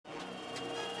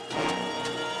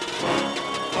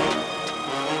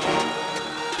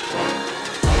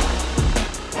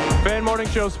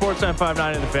Morning Show, Sportsnet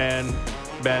 590 in the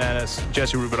Fan. Ben Ennis,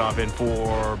 Jesse Rubinoff in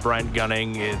for Brent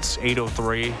Gunning. It's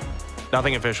 8:03.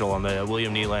 Nothing official on the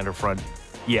William Nylander front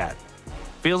yet.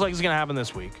 Feels like it's going to happen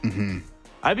this week. Mm-hmm.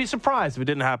 I'd be surprised if it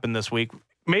didn't happen this week.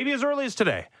 Maybe as early as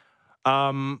today.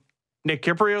 Nick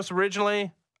Kypreos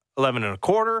originally, 11 and a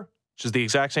quarter, which is the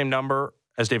exact same number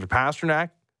as David Pastrnak,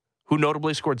 who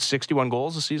notably scored 61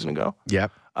 goals a season ago.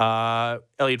 Yep.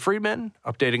 Elliot Friedman,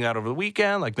 updating that over the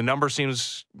weekend. Like the number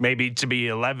seems maybe to be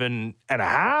 11 and a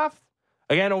half.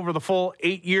 Again, over the full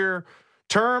 8-year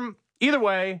term. Either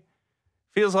way,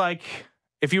 feels like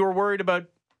if you were worried about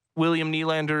William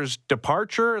Nylander's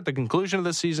departure at the conclusion of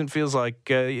this season, feels like,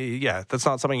 that's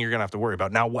not something you're going to have to worry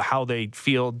about. Now, how they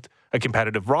field a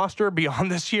competitive roster beyond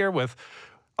this year with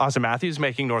Austin Matthews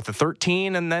making north of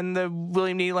 13, and then the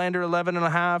William Nylander 11 and a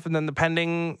half, and then the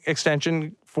pending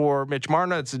extension for Mitch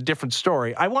Marner. It's a different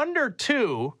story. I wonder,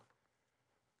 too,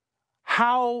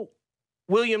 how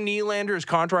William Nylander's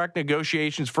contract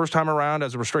negotiations first time around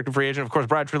as a restricted free agent. Of course,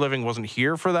 Brad Treliving wasn't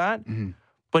here for that,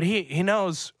 but he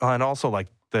knows, and also like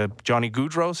the Johnny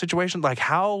Gaudreau situation, like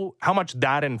how much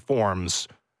that informs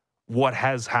what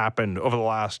has happened over the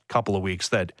last couple of weeks.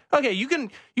 That okay, you can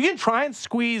try and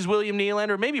squeeze William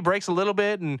Nylander, maybe breaks a little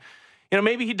bit, and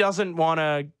maybe he doesn't want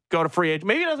to go to free agent.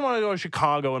 Maybe he doesn't want to go to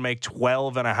Chicago and make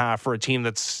 12 and a half for a team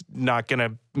that's not going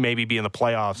to maybe be in the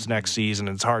playoffs next season.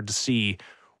 It's hard to see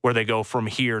where they go from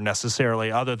here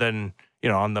necessarily, other than,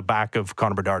 on the back of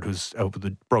Connor Bedard, who's out with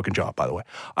a broken jaw, by the way,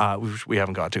 which we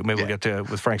haven't got to. Maybe we'll get to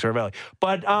with Frank Saravelli.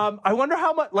 But I wonder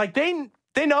how much, like, they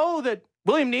know that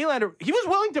William Nylander, he was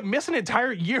willing to miss an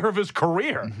entire year of his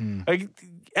career. Mm-hmm. Like,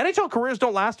 NHL careers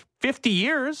don't last 50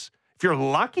 years. If you're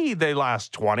lucky, they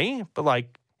last 20, but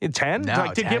like in 10, no,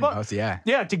 like to 10 give up, most, yeah,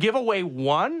 to give away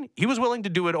one, he was willing to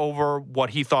do it over what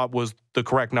he thought was the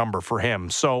correct number for him.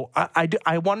 So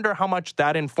I wonder how much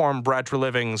that informed Brad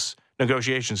Treliving's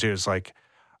negotiations here. It's like,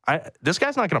 this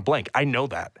guy's not going to blink. I know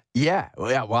that. Yeah.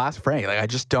 Well, ask Frank. Like,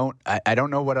 I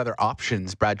don't know what other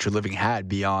options Brad Treliving had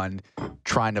beyond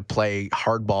trying to play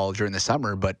hardball during the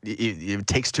summer, but it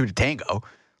takes two to tango.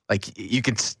 Like, you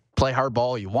can play hardball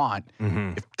all you want.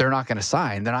 Mm-hmm. If they're not going to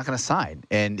sign, they're not going to sign.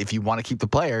 And if you want to keep the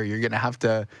player, you're going to have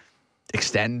to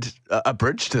extend a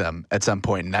bridge to them at some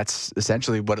point. And that's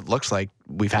essentially what it looks like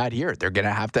we've had here. They're going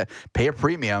to have to pay a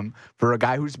premium for a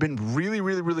guy who's been really,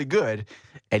 really, really good.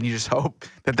 And you just hope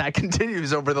that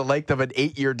continues over the length of an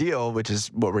 8-year deal, which is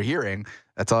what we're hearing.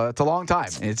 It's a long time.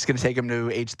 And it's going to take him to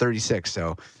age 36.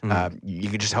 So you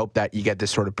can just hope that you get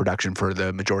this sort of production for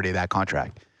the majority of that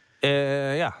contract.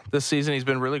 This season he's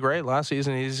been really great. Last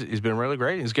season he's been really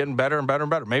great. He's getting better and better and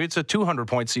better. Maybe it's a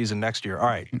 200-point season next year. All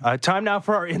right, time now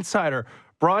for our Insider,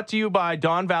 brought to you by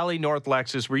Don Valley North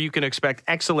Lexus, where you can expect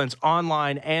excellence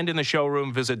online and in the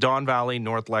showroom. Visit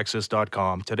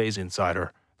DonValleyNorthLexus.com. Today's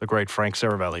Insider, the great Frank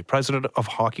Saravelli, president of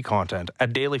hockey content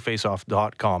at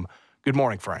DailyFaceoff.com. Good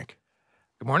morning, Frank.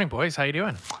 Good morning, boys. How you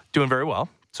doing? Doing very well.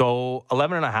 So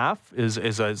 11 and a half is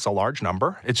a large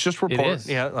number. It's just report. It is.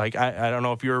 Yeah, like I don't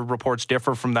know if your reports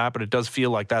differ from that, but it does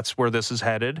feel like that's where this is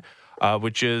headed,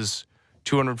 which is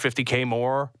 $250K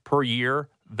more per year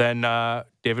than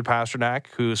David Pastrnak,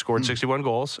 who scored 61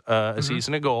 goals a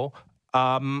season ago.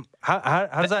 How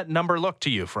does that number look to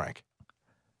you, Frank?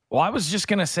 Well, I was just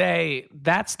going to say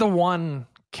that's the one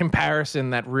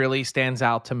comparison that really stands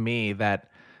out to me that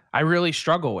I really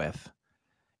struggle with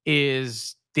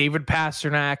is David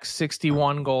Pastrnak,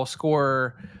 61-goal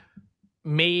scorer,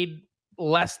 made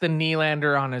less than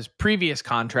Nylander on his previous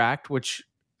contract, which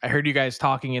I heard you guys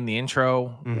talking in the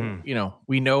intro. Mm-hmm.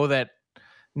 We know that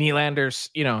Nylander's,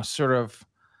 sort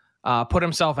of put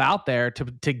himself out there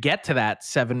to get to that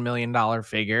 $7 million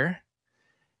figure.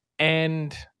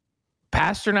 And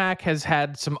Pastrnak has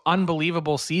had some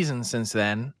unbelievable seasons since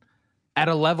then at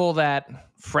a level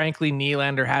that, frankly,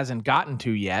 Nylander hasn't gotten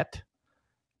to yet.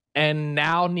 And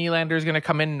now Nylander is going to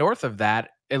come in north of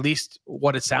that, at least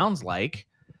what it sounds like.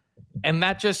 And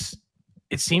that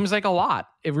it seems like a lot.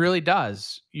 It really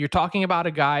does. You're talking about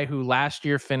a guy who last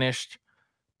year finished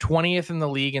 20th in the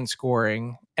league in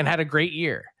scoring and had a great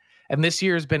year. And this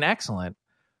year has been excellent.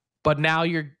 But now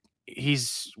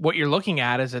what you're looking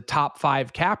at is a top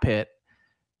 5 cap hit.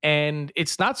 And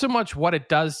it's not so much what it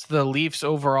does to the Leafs'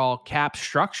 overall cap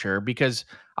structure, because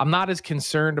I'm not as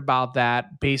concerned about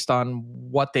that based on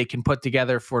what they can put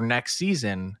together for next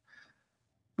season,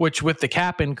 which with the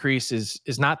cap increase is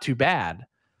not too bad.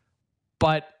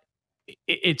 But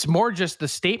it's more just the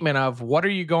statement of what are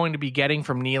you going to be getting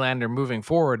from Nylander moving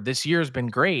forward? This year has been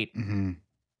great,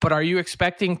 but are you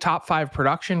expecting top 5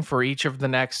 production for each of the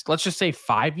next, let's just say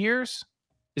 5 years?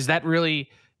 Is that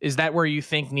where you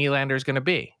think Nylander is going to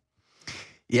be?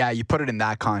 Yeah, you put it in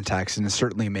that context, and it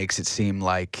certainly makes it seem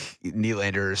like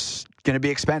Nylander's going to be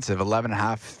expensive.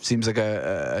 11.5 seems like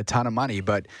a ton of money,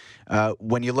 but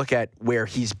when you look at where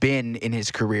he's been in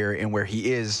his career and where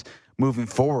he is moving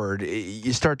forward,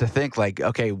 you start to think like,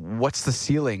 okay, what's the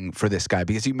ceiling for this guy?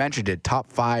 Because you mentioned it, top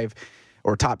 5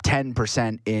 or top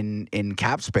 10% in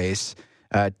cap space,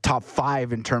 top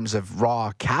 5 in terms of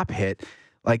raw cap hit.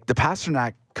 Like the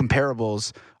Pasternak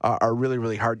comparables are really,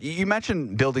 really hard. You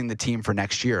mentioned building the team for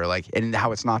next year, like, and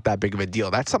how it's not that big of a deal.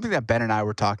 That's something that Ben and I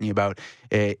were talking about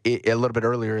a little bit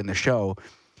earlier in the show.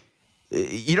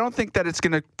 You don't think that it's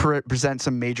going to present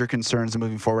some major concerns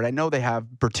moving forward? I know they have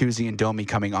Bertuzzi and Domi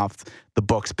coming off the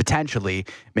books, potentially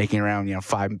making around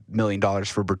 $5 million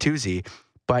for Bertuzzi,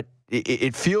 but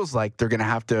it feels like they're going to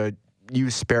have to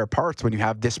use spare parts when you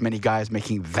have this many guys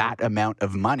making that amount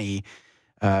of money.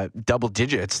 Double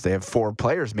digits. They have 4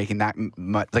 players making that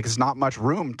much. Like, it's not much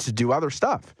room to do other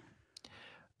stuff.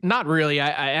 Not really.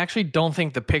 I actually don't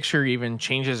think the picture even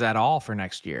changes at all for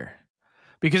next year.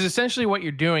 Because essentially what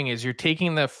you're doing is you're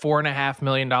taking the $4.5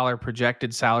 million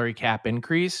projected salary cap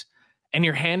increase and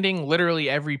you're handing literally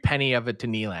every penny of it to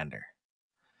Nylander.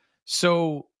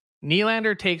 So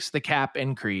Nylander takes the cap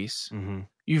increase. Mm-hmm.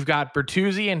 You've got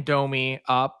Bertuzzi and Domi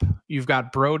up. You've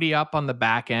got Brody up on the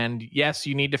back end. Yes,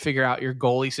 you need to figure out your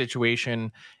goalie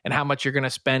situation and how much you're going to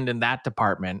spend in that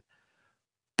department.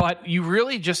 But you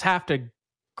really just have to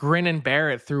grin and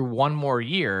bear it through one more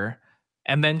year.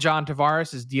 And then John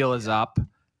Tavares' deal is up.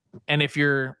 And if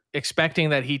you're expecting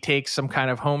that he takes some kind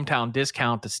of hometown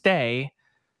discount to stay,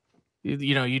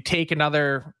 you take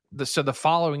another, so the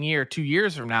following year, 2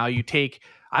 years from now, you take,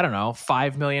 I don't know,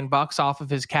 $5 million off of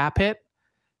his cap hit.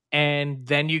 And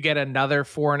then you get another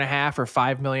 $4.5 or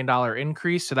 $5 million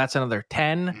increase. So that's another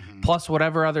 10 plus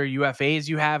whatever other UFAs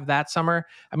you have that summer.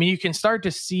 I mean, you can start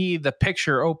to see the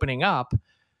picture opening up.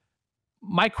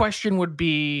 My question would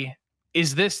be,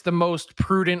 is this the most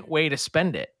prudent way to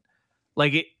spend it?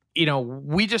 Like,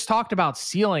 we just talked about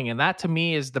ceiling, and that to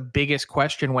me is the biggest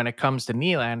question when it comes to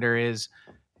Nylander is,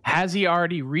 has he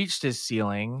already reached his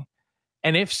ceiling?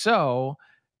 And if so,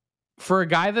 for a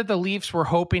guy that the Leafs were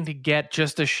hoping to get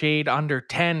just a shade under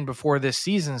 10 before this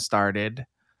season started,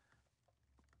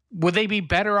 would they be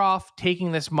better off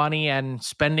taking this money and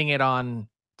spending it on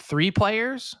 3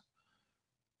 players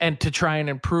and to try and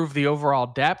improve the overall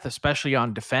depth, especially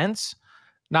on defense?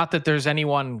 Not that there's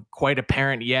anyone quite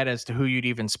apparent yet as to who you'd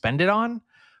even spend it on,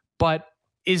 but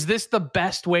is this the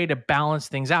best way to balance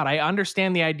things out? I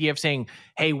understand the idea of saying,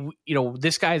 hey,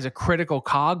 this guy is a critical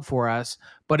cog for us,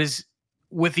 but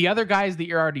with the other guys that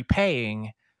you're already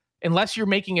paying, unless you're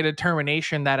making a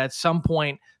determination that at some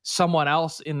point someone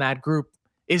else in that group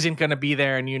isn't going to be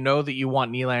there and that you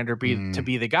want Nylander to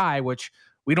be the guy, which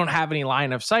we don't have any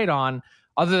line of sight on,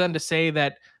 other than to say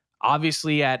that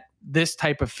obviously at this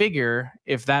type of figure,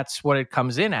 if that's what it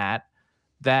comes in at,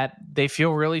 that they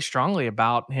feel really strongly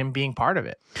about him being part of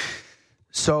it.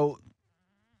 So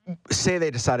say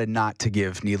they decided not to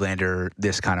give Nylander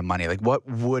this kind of money. Like, what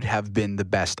would have been the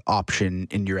best option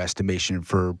in your estimation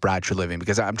for Brad Treliving?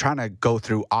 Because I'm trying to go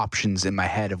through options in my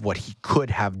head of what he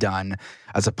could have done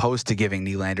as opposed to giving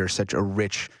Nylander such a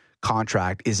rich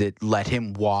contract. Is it let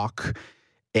him walk?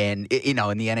 And, in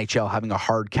the NHL, having a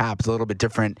hard cap is a little bit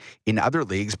different in other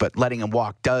leagues, but letting him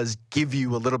walk does give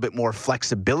you a little bit more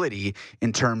flexibility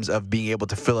in terms of being able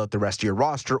to fill out the rest of your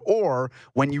roster. Or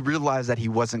when you realize that he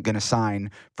wasn't going to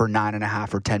sign for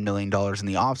 $9.5 or $10 million in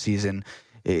the offseason,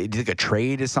 do you think a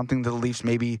trade is something that the Leafs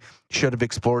maybe should have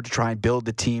explored to try and build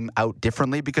the team out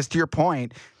differently? Because to your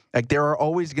point, like, there are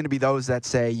always going to be those that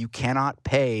say you cannot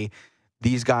pay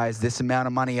these guys this amount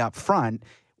of money up front.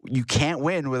 You can't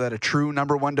win without a true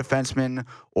number one defenseman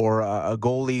or a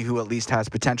goalie who at least has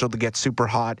potential to get super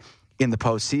hot in the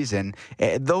postseason.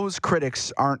 Those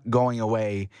critics aren't going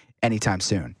away anytime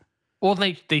soon. Well,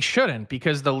 they shouldn't,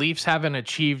 because the Leafs haven't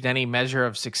achieved any measure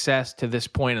of success to this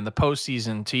point in the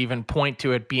postseason to even point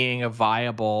to it being a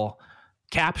viable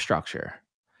cap structure.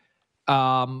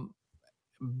 I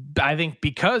think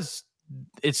because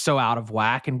it's so out of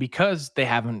whack and because they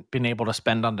haven't been able to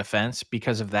spend on defense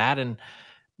because of that, and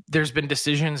there's been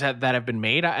decisions that have been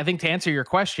made. I think to answer your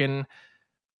question,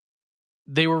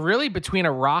 they were really between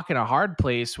a rock and a hard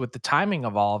place with the timing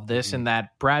of all of this, and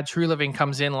that Brad Treliving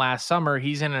comes in last summer.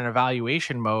 He's in an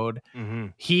evaluation mode. Mm-hmm.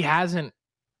 He hasn't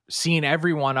seen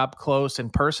everyone up close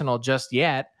and personal just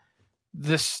yet.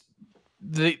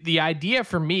 The idea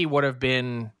for me would have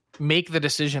been make the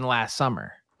decision last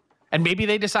summer. And maybe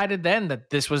they decided then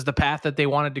that this was the path that they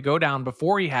wanted to go down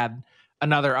before he had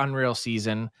another unreal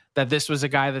season, that this was a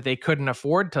guy that they couldn't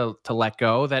afford to let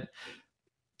go, that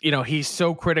he's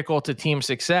so critical to team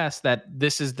success that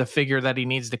this is the figure that he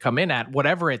needs to come in at.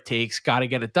 Whatever it takes, got to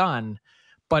get it done.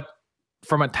 But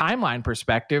from a timeline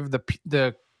perspective,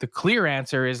 the clear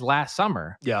answer is last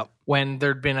summer. Yeah, when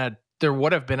there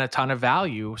would have been a ton of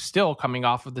value still coming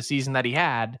off of the season that he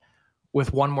had,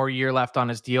 with one more year left on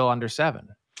his deal under 7.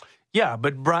 Yeah,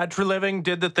 but Brad Treliving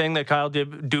did the thing that Kyle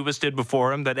Dubas did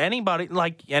before him, that anybody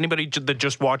that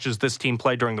just watches this team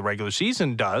play during the regular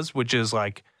season does, which is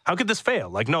like, how could this fail?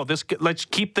 Like, no, let's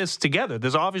keep this together.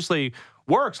 This obviously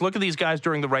works. Look at these guys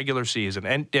during the regular season,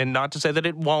 and not to say that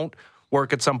it won't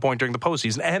work at some point during the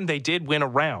postseason. And they did win a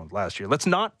round last year. Let's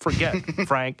not forget,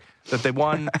 Frank, that they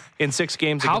won in 6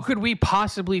 games. How could we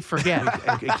possibly forget?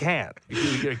 You can't.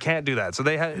 You can't do that. So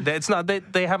it's not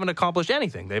that they haven't accomplished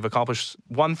anything. They've accomplished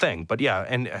one thing. But yeah,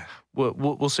 and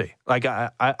we'll see. Like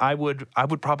I would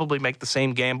probably make the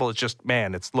same gamble. It's just,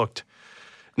 man, it's looked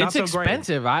not so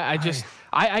expensive. Great.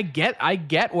 I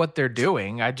get what they're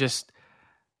doing.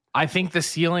 I think the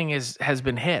ceiling has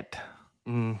been hit.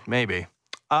 Maybe.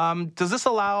 Does this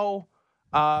allow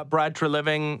Brad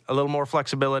Treliving a little more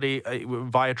flexibility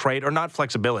via trade, or not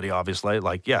flexibility? Obviously,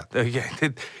 you're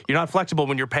not flexible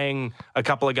when you're paying a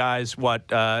couple of guys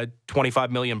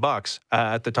 $25 million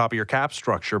at the top of your cap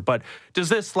structure. But does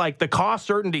this, like the cost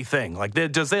certainty thing,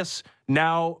 does this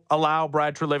now allow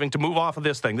Brad Treliving to move off of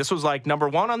this thing? This was like number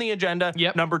 1 on the agenda.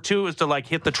 Yep. Number 2 is to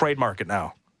hit the trade market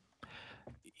now.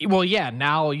 Well, yeah,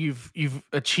 now you've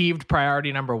achieved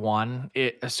priority number 1,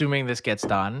 assuming this gets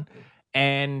done,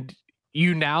 and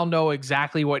you now know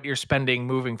exactly what you're spending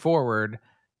moving forward,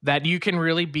 that you can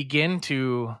really begin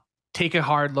to take a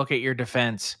hard look at your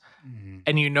defense,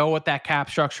 and you know what that cap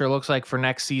structure looks like for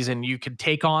next season. You could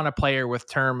take on a player with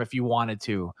term if you wanted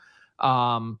to.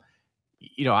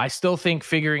 I still think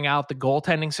figuring out the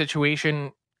goaltending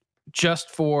situation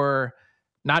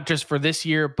not just for this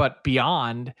year, but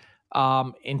beyond,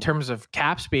 in terms of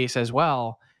cap space as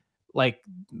well, like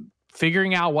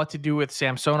figuring out what to do with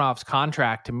Samsonov's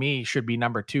contract, to me, should be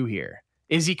number 2 here.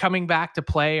 Is he coming back to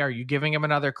play? Are you giving him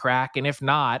another crack? And if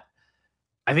not,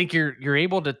 I think you're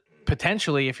able to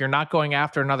potentially, if you're not going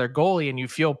after another goalie and you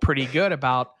feel pretty good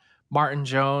about Martin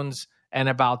Jones and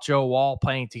about Joe Woll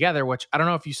playing together, which I don't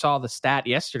know if you saw the stat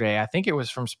yesterday. I think it was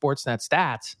from Sportsnet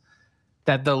Stats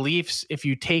that the Leafs, if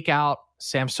you take out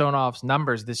Samsonov's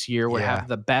numbers this year, would have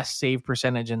the best save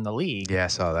percentage in the league. Yeah, I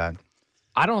saw that.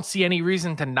 I don't see any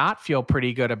reason to not feel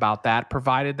pretty good about that,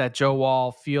 provided that Joe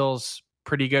Woll feels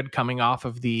pretty good coming off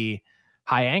of the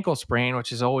high ankle sprain,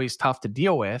 which is always tough to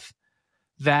deal with.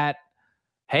 That,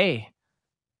 hey,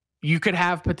 you could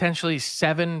have potentially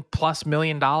 $7+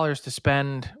 million to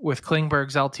spend with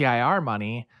Klingberg's LTIR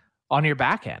money on your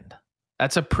back end.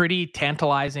 That's a pretty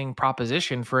tantalizing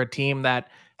proposition for a team that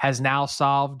has now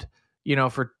solved,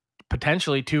 for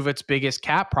potentially 2 of its biggest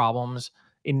cap problems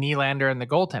in Nylander and the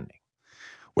goaltending.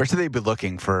 Where should they be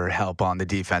looking for help on the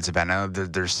defensive end? I know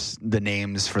there's the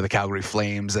names for the Calgary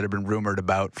Flames that have been rumored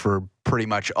about for pretty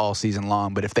much all season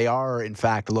long, but if they are, in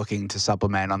fact, looking to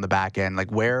supplement on the back end,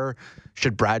 where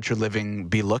should Brad Treliving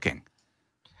be looking?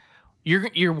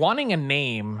 You're wanting a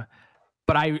name,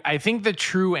 but I think the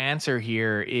true answer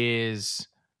here is,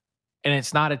 and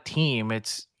it's not a team,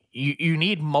 it's you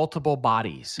need multiple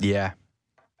bodies. Yeah.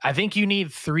 I think you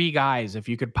need 3 guys if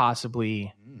you could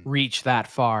possibly reach that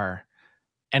far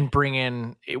and bring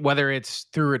in, whether it's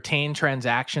through retained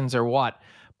transactions or what,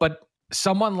 but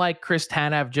someone like Chris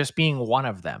Tanev just being one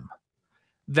of them.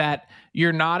 That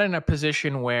you're not in a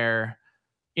position where,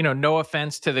 no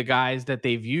offense to the guys that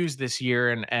they've used this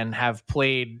year and have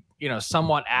played,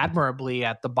 somewhat admirably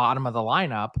at the bottom of the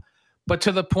lineup, but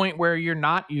to the point where you're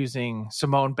not using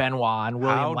Simone Benoit and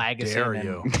William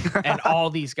Lagesson and all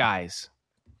these guys.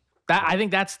 I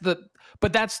think that's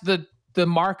the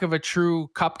mark of a true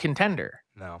cup contender.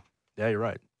 No. Yeah, you're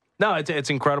right. No, it's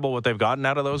incredible what they've gotten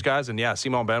out of those guys. And yeah,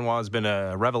 Simone Benoit has been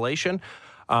a revelation.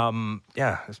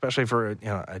 Especially for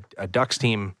a Ducks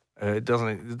team.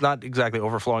 It's not exactly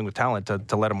overflowing with talent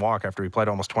to let him walk after he played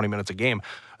almost 20 minutes a game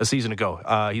a season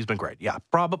ago. He's been great. Yeah,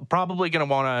 probably going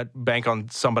to want to bank on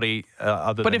somebody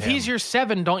other than him. But if he's your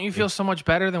 7, don't you feel so much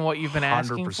better than what you've been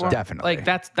asking 100%. for? Definitely.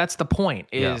 That's the point,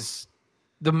 is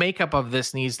the makeup of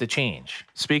this needs to change.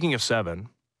 Speaking of 7,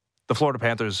 the Florida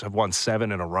Panthers have won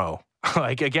 7 in a row.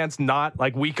 Against not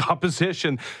weak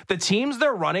opposition. The teams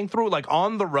they're running through,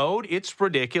 on the road, it's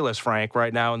ridiculous, Frank,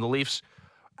 right now. And the Leafs,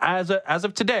 as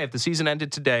of today, if the season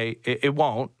ended today, it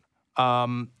won't.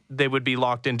 They would be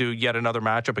locked into yet another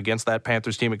matchup against that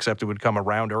Panthers team, except it would come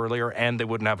around earlier, and they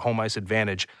wouldn't have home ice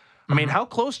advantage. I mean, how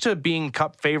close to being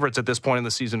cup favorites at this point in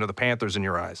the season are the Panthers in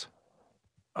your eyes?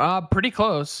 Pretty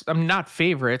close. I'm not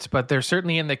favorites, but they're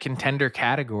certainly in the contender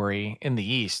category in the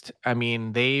East. I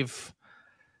mean, the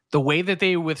way that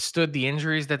they withstood the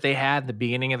injuries that they had at the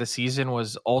beginning of the season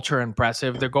was ultra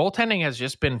impressive. Their goaltending has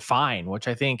just been fine, which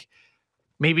I think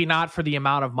maybe not for the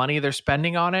amount of money they're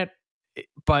spending on it,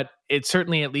 but it's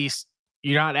certainly at least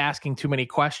you're not asking too many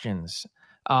questions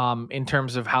in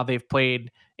terms of how they've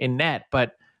played in net.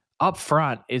 But up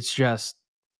front, it's just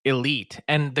elite.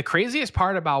 And the craziest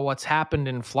part about what's happened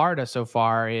in Florida so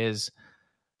far is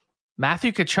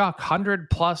Matthew Tkachuk,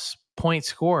 100+ point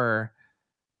scorer,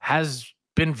 has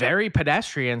been very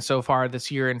pedestrian so far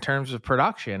this year in terms of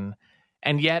production,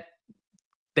 and yet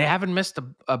they haven't missed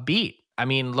a beat. I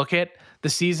mean, look at the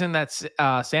season that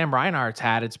Sam Reinhart's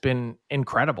had. It's been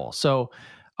incredible. So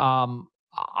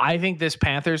I think this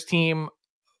Panthers team,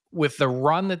 with the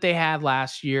run that they had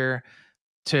last year,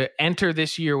 to enter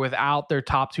this year without their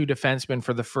top two defensemen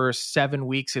for the first 7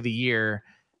 weeks of the year,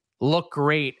 look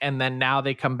great. And then now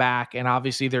they come back and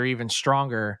obviously they're even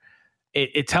stronger.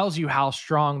 It tells you how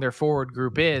strong their forward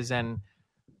group is. And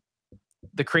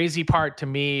the crazy part to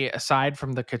me, aside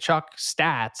from the Tkachuk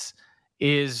stats,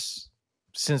 is,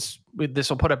 since this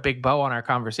will put a big bow on our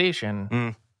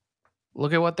conversation,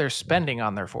 look at what they're spending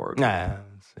on their forward group.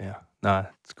 No,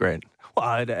 it's great.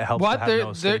 Well, it helps to have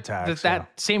no state tax.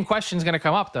 That same question is going to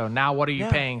come up, though. Now, what are you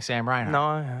paying Sam Reinhart? No,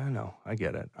 I know. I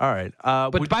get it. All right.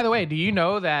 But by the way, do you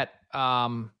know that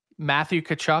Matthew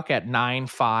Tkachuk at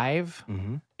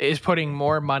 9.5 is putting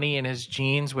more money in his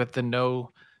jeans with the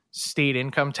no state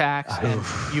income tax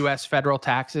and U.S. federal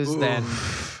taxes than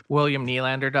William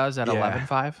Nylander does at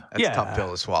 11.5? That's a tough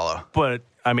pill to swallow. But,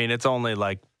 I mean, it's only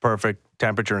like perfect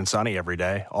temperature and sunny every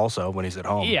day also when he's at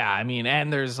home. Yeah, I mean,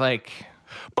 and there's like...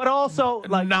 But also,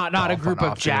 like, not a group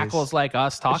of jackals like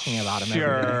us talking about him.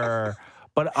 Sure,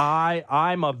 but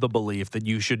I'm of the belief that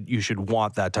you should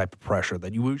want that type of pressure.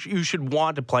 That you should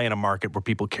want to play in a market where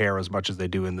people care as much as they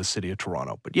do in the city of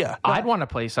Toronto. But yeah, I'd want to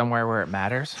play somewhere where it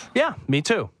matters. Yeah, me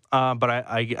too. But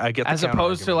I get the as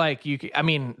opposed to like you. I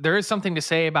mean, there is something to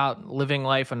say about living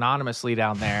life anonymously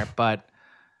down there, but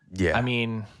yeah, I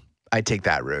mean, I take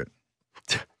that route.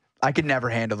 I could never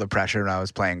handle the pressure when I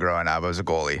was playing growing up. I was a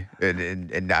goalie,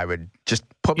 and I would just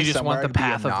put me somewhere. You just want the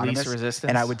path of least resistance,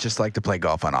 and I would just like to play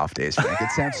golf on off days. Frank. It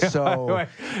sounds so.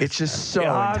 It's just so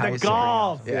enticing. The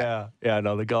golf, yeah.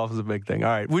 No, the golf is a big thing.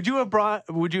 All right, would you have brought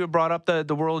up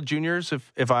the World Juniors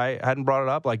if I hadn't brought it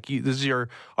up? Like, this is your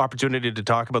opportunity to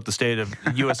talk about the state of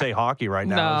USA hockey right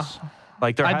now. No.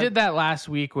 Like I did that last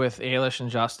week with Ailish and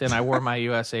Justin. I wore my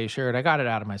USA shirt. I got it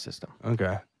out of my system.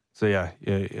 Okay, so yeah,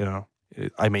 you know.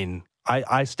 I mean,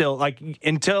 I still, like,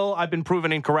 until I've been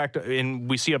proven incorrect and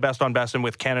we see a best on best in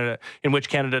which Canada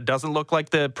doesn't look like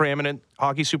the preeminent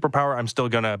hockey superpower, I'm still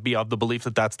going to be of the belief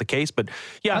that that's the case. But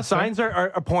yeah, that's signs are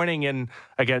pointing in,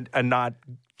 again, a not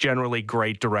generally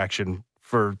great direction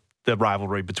for the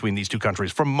rivalry between these two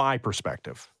countries from my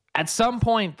perspective. At some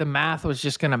point, the math was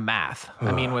just going to math.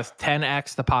 I mean, with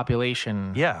 10x the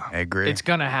population, yeah, I agree. It's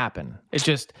going to happen. It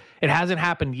hasn't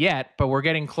happened yet, but we're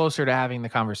getting closer to having the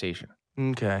conversation.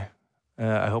 Okay.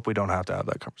 I hope we don't have to have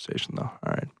that conversation, though.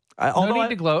 All right. No need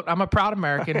to gloat. I'm a proud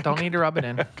American. Don't need to rub it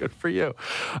in. Good for you.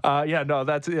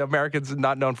 That's Americans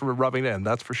not known for rubbing it in.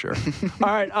 That's for sure. All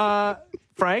right.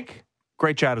 Frank,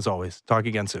 great chat as always. Talk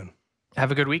again soon.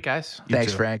 Have a good week, guys.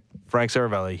 Thanks, Frank. Frank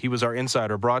Saravelli. He was our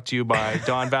insider, brought to you by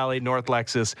Don Valley North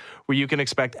Lexus, where you can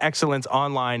expect excellence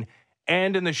online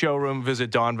and in the showroom. Visit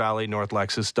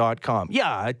DonValleyNorthLexus.com.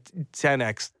 Yeah,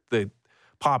 10x the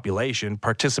population,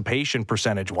 participation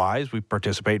percentage-wise. We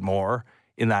participate more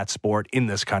in that sport in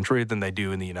this country than they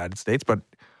do in the United States. But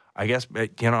I guess,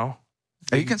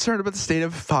 Are you concerned about the state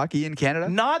of hockey in Canada?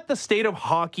 Not the state of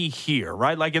hockey here,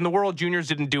 right? Like, in the World Juniors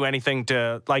didn't do anything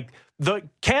to, like,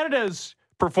 Canada's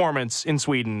performance in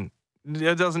Sweden,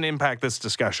 it doesn't impact this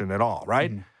discussion at all, right?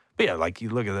 Mm-hmm. But yeah, like, you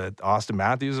look at the Austin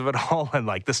Matthews of it all and,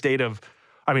 like, the state of,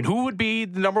 I mean, who would be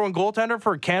the number one goaltender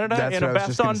for Canada in a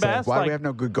best on best? Why do we have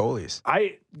no good goalies?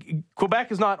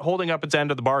 Quebec is not holding up its end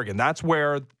of the bargain. That's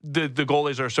where the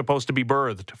goalies are supposed to be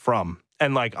birthed from.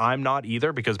 And, like, I'm not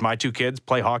either, because my two kids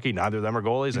play hockey. Neither of them are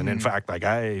goalies. And in fact, like,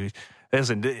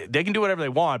 listen, they can do whatever they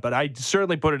want, but I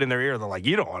certainly put it in their ear. They're like,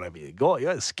 you don't want to be a goalie. You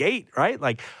got to skate, right?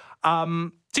 Like,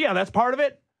 so yeah, that's part of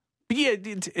it. But yeah,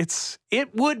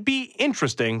 it would be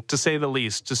interesting, to say the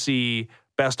least, to see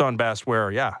best on best where,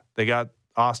 yeah, they got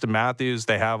Austin Matthews.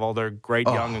 They have all their great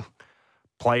young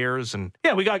players. And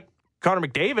yeah, we got Connor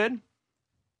McDavid,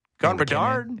 Connor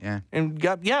Bedard. Yeah. And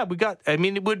we got, I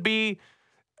mean, it would be,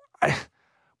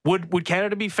 would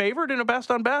Canada be favored in a best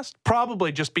on best?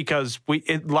 Probably, just because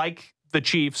like the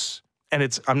Chiefs,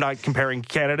 and I'm not comparing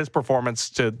Canada's performance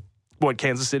to what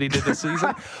Kansas City did this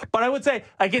season. But I would say,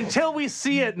 like, until we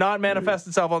see it not manifest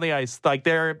itself on the ice, like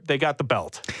they got the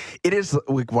belt. It is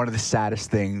like one of the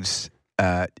saddest things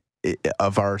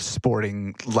of our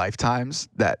sporting lifetimes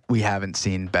that we haven't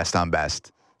seen best on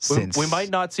best since. We might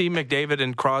not see McDavid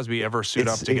and Crosby ever suit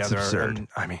up together. It's absurd. And,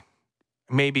 I mean,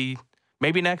 maybe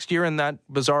next year in that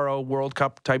bizarro World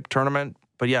Cup type tournament.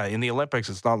 But yeah, in the Olympics,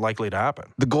 it's not likely to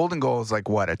happen. The Golden Goal is like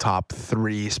what, a top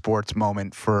 3 sports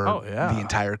moment for the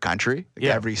entire country. Like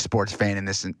every sports fan in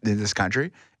this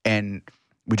country, and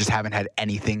we just haven't had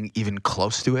anything even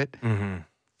close to it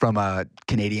from a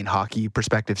Canadian hockey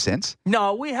perspective since.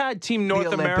 No, we had Team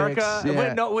North America.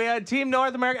 Yeah. We had Team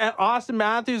North America. And Austin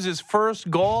Matthews, his first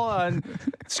goal on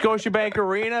Scotiabank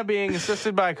Arena, being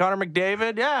assisted by Connor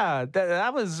McDavid. Yeah,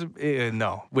 that was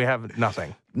no. We have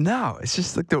nothing. No, it's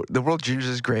just like the World Juniors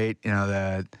is great. You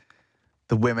know,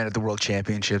 the women at the World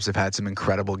Championships have had some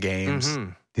incredible games.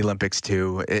 The Olympics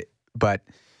too, but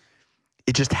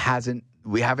it just hasn't.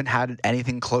 We haven't had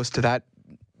anything close to that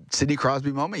Sidney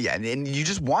Crosby moment yet, and you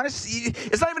just want to see.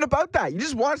 It's not even about that. You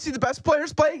just want to see the best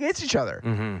players play against each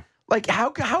other. Like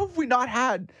how have we not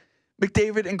had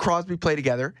McDavid and Crosby play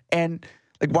together? And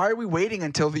like, why are we waiting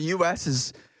until the U.S.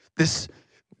 is this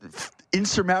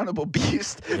insurmountable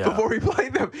beast before we play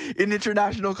them in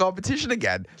international competition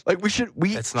again? Like we should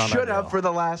have for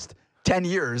the last 10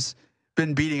 years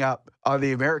been beating up on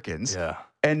the Americans. Yeah.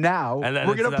 And now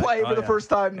we're going to play for the first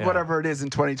time, whatever it is, in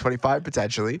 2025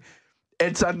 potentially,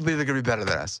 and suddenly they're going to be better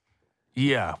than us.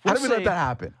 Yeah. How do we let that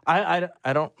happen? I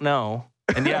don't know.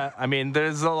 And yeah, I mean,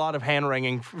 there's a lot of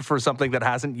hand-wringing for something that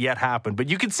hasn't yet happened. But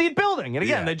you can see it building. And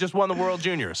again, they just won the World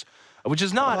Juniors, which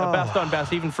is not a best on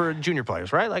best even for junior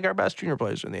players, right? Like our best junior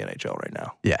players are in the NHL right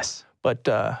now. Yes. But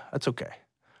that's okay.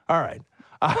 All right.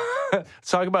 Let's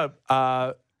talk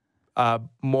about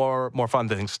more fun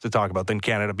things to talk about than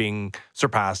Canada being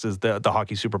surpassed as the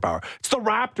hockey superpower. It's the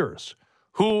Raptors,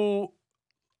 who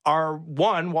are,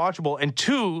 one, watchable, and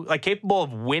two, like capable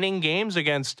of winning games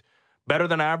against better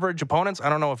than average opponents. I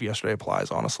don't know if yesterday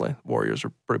applies, honestly. Warriors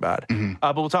are pretty bad.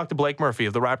 But we'll talk to Blake Murphy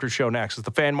of the Raptors show next as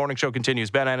the Fan Morning Show continues.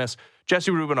 Ben Ennis,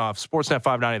 Jesse Rubinoff, Sportsnet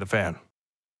 590 The Fan.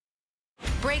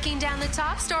 Breaking down the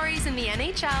top stories in the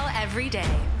NHL every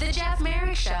day. The Jeff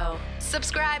Merrick Show.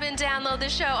 Subscribe and download the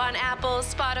show on Apple,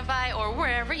 Spotify, or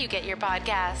wherever you get your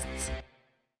podcasts.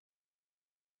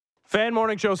 Fan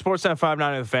Morning Show, Sportsnet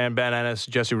 590 The Fan. Ben Ennis,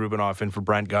 Jesse Rubinoff in for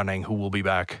Brent Gunning, who will be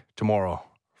back tomorrow,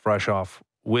 fresh off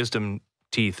wisdom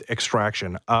teeth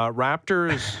extraction.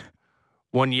 Raptors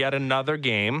won yet another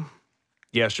game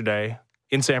yesterday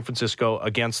in San Francisco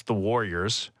against the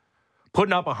Warriors,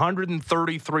 putting up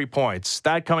 133 points.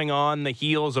 That coming on the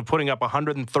heels of putting up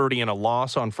 130 in a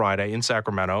loss on Friday in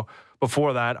Sacramento.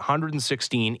 Before that,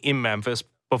 116 in Memphis.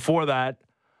 Before that,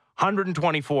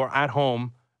 124 at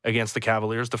home against the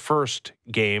Cavaliers, the first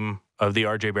game of the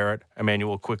RJ Barrett,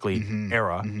 Emmanuel Quickley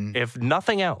era. If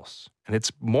nothing else, and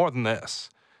it's more than this,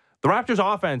 the Raptors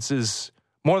offense is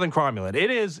more than cromulent.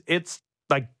 It's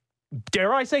like,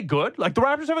 dare I say good? Like the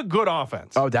Raptors have a good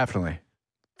offense. Oh, definitely.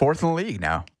 4th in the league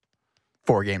now.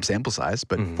 4-game sample size,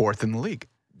 but 4th in the league.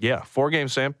 Yeah, 4-game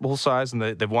sample size, and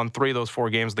they've won 3 of those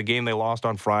 4 games. The game they lost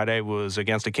on Friday was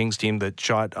against a Kings team that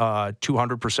shot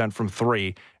 200% from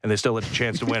 3, and they still had a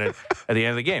chance to win it at the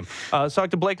end of the game. Let's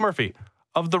talk to Blake Murphy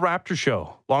of the Raptors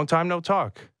show. Long time no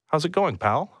talk. How's it going,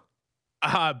 pal?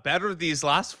 Better these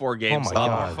last 4 games. Oh my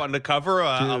God. More fun to cover.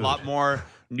 A lot more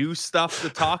new stuff to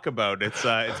talk about. It's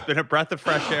been a breath of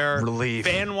fresh air, relief,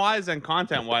 fan wise and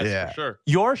content wise, for sure.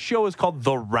 Your show is called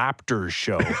the Raptors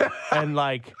Show, and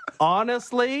like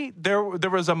honestly, there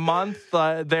was a month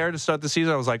there to start the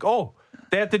season. I was like, oh,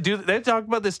 they talk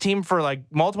about this team for like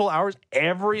multiple hours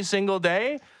every single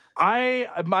day.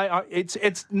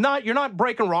 It's not, you're not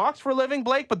breaking rocks for a living,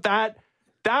 Blake, but that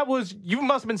was, you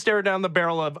must have been staring down the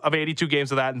barrel of 82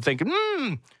 games of that and thinking,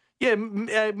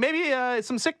 maybe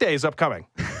some sick days upcoming.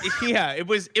 Yeah, it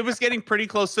was getting pretty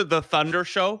close to the Thunder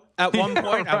show at one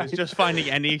point. Right. I was just finding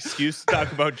any excuse to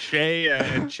talk about Shea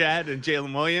and Chet and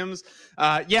Jalen Williams.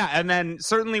 And then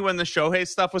certainly when the Shohei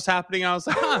stuff was happening, I was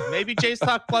like, maybe Jays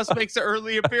Talk Plus makes an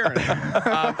early appearance.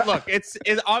 Look, it's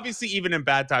obviously, even in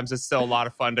bad times, it's still a lot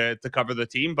of fun to cover the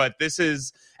team. But this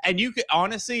is, and you could,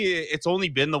 honestly, it's only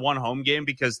been the one home game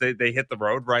because they hit the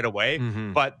road right away.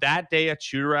 But that day at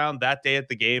shoot around, that day at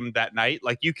the game, that night,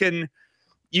 like you can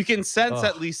sense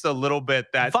at least a little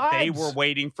bit that vibes. They were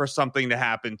waiting for something to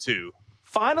happen too.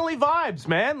 Finally, vibes,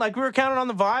 man. Like we were counting on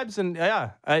the vibes, and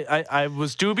yeah, I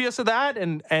was dubious of that,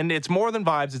 and it's more than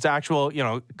vibes. It's actual,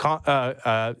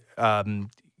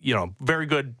 very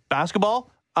good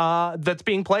basketball that's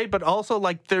being played, but also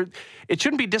like it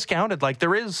shouldn't be discounted. Like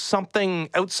there is something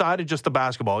outside of just the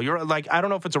basketball. You're like, I don't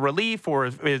know if it's a relief or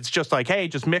if it's just like, hey,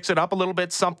 just mix it up a little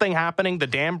bit. Something happening, the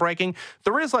dam breaking.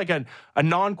 There is like a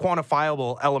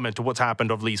non-quantifiable element to what's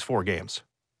happened over these 4 games.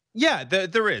 Yeah,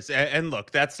 there is. And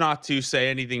look, that's not to say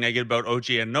anything negative about OG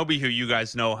Anunoby, who you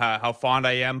guys know how fond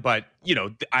I am. But,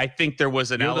 I think there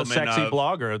was an element the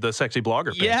sexy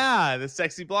blogger pick. Yeah, the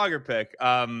sexy blogger pick.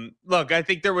 Look, I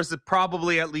think there was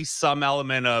probably at least some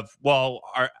element of, well,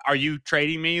 are you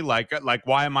trading me? Like,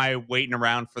 why am I waiting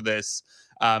around for this?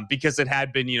 Because it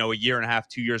had been, a year and a half,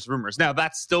 2 years rumors. Now,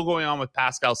 that's still going on with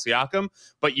Pascal Siakam,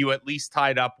 but you at least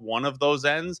tied up one of those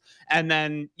ends. And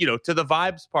then, to the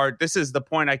vibes part, this is the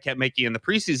point I kept making in the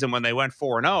preseason when they went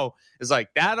 4-0, is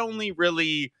like that only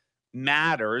really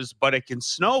matters, but it can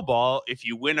snowball if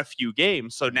you win a few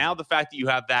games. So now the fact that you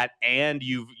have that and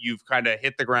you've kind of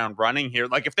hit the ground running here,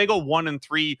 like if they go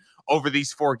 1-3 over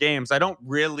these 4 games, I don't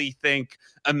really think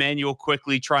Emmanuel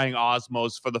Quickley trying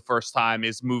Osmos for the first time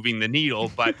is moving the needle.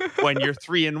 But when you're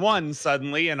 3-1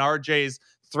 suddenly and RJ's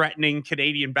threatening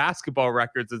Canadian basketball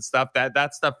records and stuff,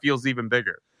 that stuff feels even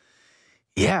bigger.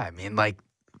 Yeah, I mean, like,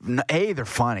 A, they're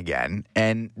fun again,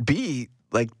 and B,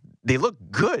 like, they look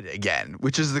good again,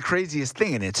 which is the craziest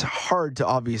thing. And it's hard to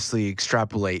obviously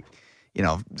extrapolate.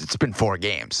 It's been 4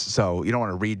 games, so you don't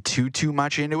want to read too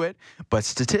much into it. But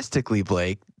statistically,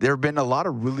 Blake, there have been a lot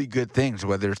of really good things,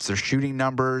 whether it's their shooting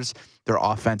numbers, their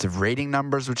offensive rating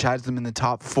numbers, which has them in the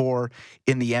top 4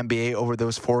 in the NBA over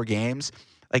those 4 games.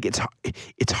 Like, it's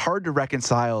hard to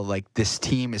reconcile, like, this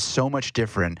team is so much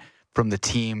different from the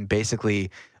team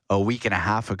basically a week and a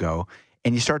half ago.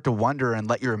 And you start to wonder and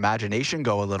let your imagination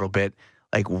go a little bit,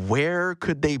 like, where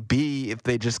could they be if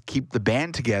they just keep the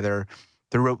band together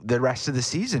through the rest of the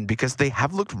season? Because they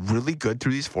have looked really good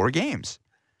through these 4 games.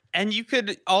 And you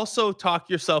could also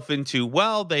talk yourself into,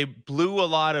 well, they blew a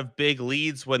lot of big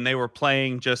leads when they were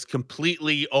playing just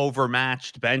completely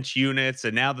overmatched bench units.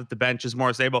 And now that the bench is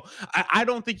more stable, I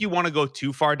don't think you want to go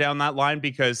too far down that line,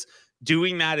 because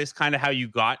doing that is kind of how you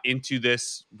got into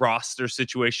this roster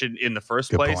situation in the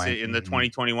first place in the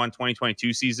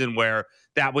 2021-2022 season, where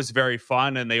that was very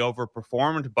fun and they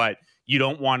overperformed, but you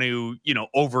don't want to,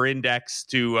 over-index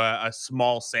to a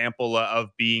small sample of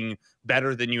being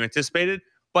better than you anticipated.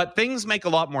 But things make a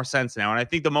lot more sense now. And I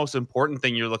think the most important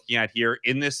thing you're looking at here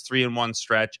in this 3-1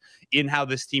 stretch in how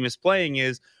this team is playing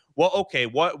is, well, okay,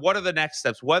 what are the next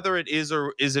steps? Whether it is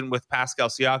or isn't with Pascal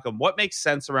Siakam, what makes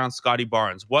sense around Scotty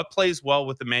Barnes? What plays well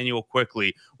with Emmanuel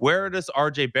Quickley? Where does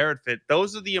RJ Barrett fit?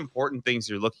 Those are the important things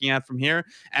you're looking at from here.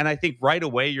 And I think right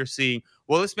away you're seeing,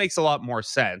 well, this makes a lot more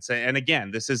sense. And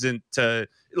again, this isn't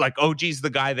like OG's the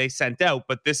guy they sent out,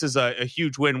 but this is a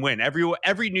huge win-win.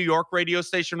 Every New York radio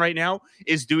station right now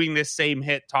is doing this same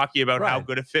hit, talking about how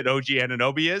good a fit OG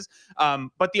Anunoby is.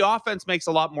 But the offense makes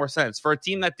a lot more sense for a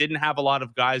team that didn't have a lot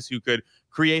of guys who could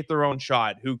create their own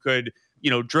shot, who could,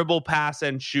 dribble, pass,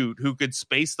 and shoot, who could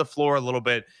space the floor a little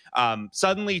bit.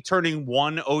 Suddenly turning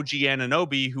one OG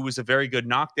Anunoby, who was a very good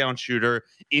knockdown shooter,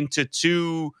 into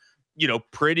 2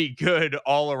 pretty good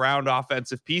all around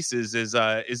offensive pieces is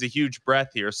a huge breath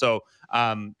here. So,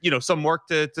 some work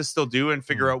to still do and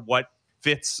figure out what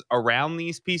fits around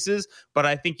these pieces. But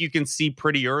I think you can see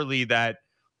pretty early that,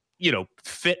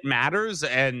 fit matters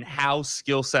and how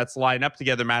skill sets line up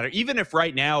together matter. Even if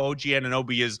right now OG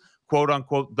Anunoby is quote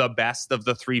unquote the best of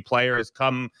the 3 players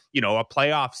come, a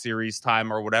playoff series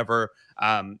time or whatever.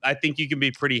 I think you can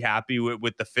be pretty happy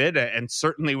with the fit, and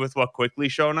certainly with what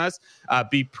Quickley's shown us,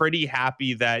 be pretty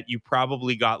happy that you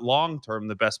probably got long-term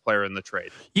the best player in the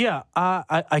trade. Yeah,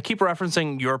 I keep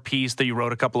referencing your piece that you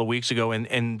wrote a couple of weeks ago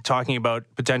and talking about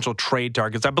potential trade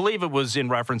targets. I believe it was in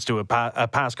reference to a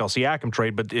Pascal Siakam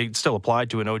trade, but it still applied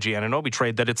to an OG Anunoby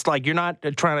trade, that it's like you're not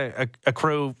trying to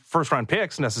accrue first-round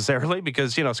picks necessarily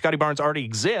because, Scotty Barnes already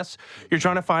exists. You're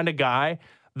trying to find a guy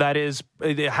that has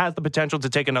the potential to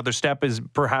take another step, is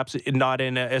perhaps not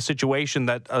in a situation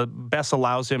that best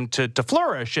allows him to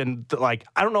flourish. And like,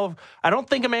 I don't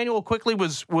think Emmanuel Quickley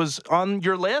was on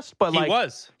your list, but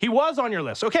he was on your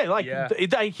list.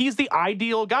 Okay. He's the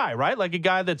ideal guy, right? Like a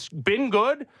guy that's been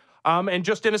good. And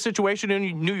just in a situation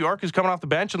in New York is coming off the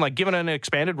bench and like given an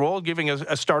expanded role, giving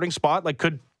a starting spot, like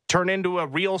could turn into a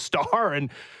real star.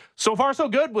 And so far, so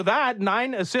good with that.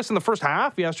 9 assists in the first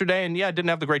half yesterday. And didn't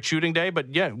have the great shooting day, but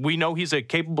we know he's a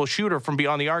capable shooter from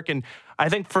beyond the arc. And I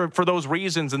think for those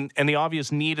reasons and the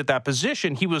obvious need at that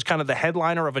position, he was kind of the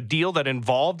headliner of a deal that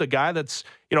involved a guy that's,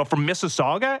 from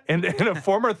Mississauga and a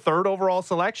former 3rd overall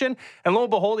selection. And lo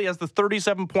and behold, he has the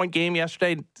 37-point game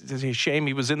yesterday. It's a shame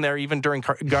he was in there even during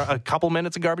a couple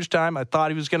minutes of garbage time. I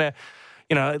thought he was going to,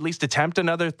 at least attempt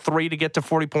another 3 to get to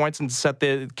 40 points and set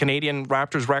the Canadian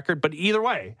Raptors record. But either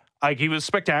way, like, he was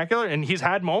spectacular, and he's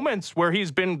had moments where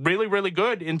he's been really, really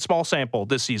good in small sample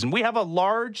this season. We have a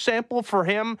large sample for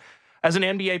him as an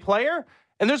NBA player,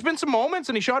 and there's been some moments,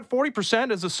 and he shot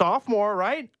 40% as a sophomore,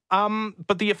 right?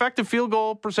 But the effective field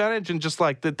goal percentage and just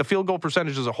like the field goal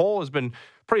percentage as a whole has been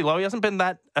pretty low. He hasn't been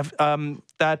that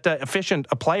efficient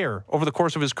a player over the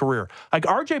course of his career. Like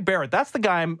RJ Barrett, that's the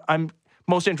guy I'm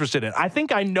most interested in. I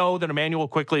think I know that Emmanuel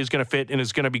Quickley is going to fit and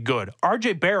is going to be good.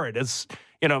 RJ Barrett is,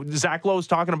 Zach Lowe's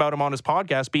talking about him on his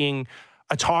podcast being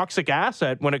a toxic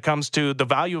asset when it comes to the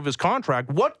value of his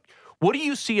contract. What do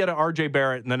you see out of RJ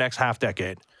Barrett in the next half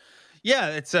decade? Yeah,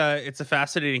 it's a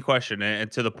fascinating question,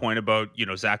 and to the point about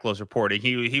Zach Lowe's reporting,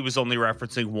 he was only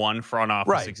referencing one front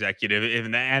office executive,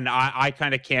 and I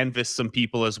kind of canvassed some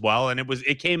people as well, and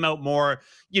it came out more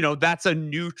that's a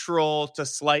neutral to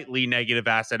slightly negative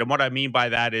asset, and what I mean by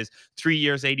that is 3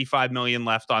 years, $85 million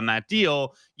left on that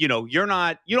deal. You don't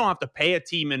have to pay a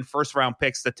team in first round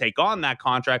picks to take on that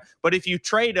contract, but if you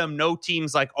trade him, no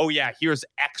team's like, oh yeah, here's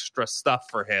extra stuff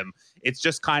for him. It's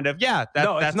just kind of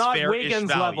that's not fair-ish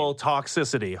Wiggins value. Level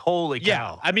toxicity. Holy cow!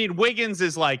 Yeah, I mean Wiggins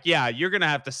is like, you're gonna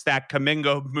have to stack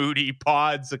Kuminga, Moody,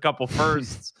 Pods, a couple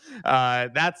firsts.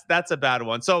 That's a bad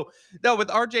one. So no, with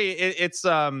RJ, it's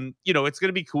it's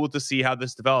gonna be cool to see how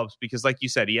this develops because, like you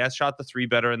said, he has shot the three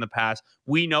better in the past.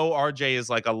 We know RJ is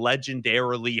like a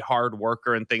legendarily hard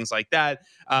worker and things like that.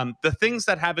 The things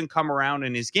that haven't come around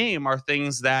in his game are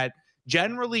things that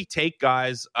generally take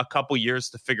guys a couple years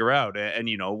to figure out. And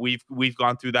we've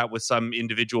gone through that with some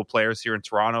individual players here in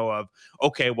Toronto of,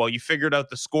 okay, well, you figured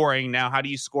out the scoring. Now, how do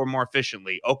you score more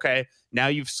efficiently? Okay, now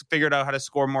you've figured out how to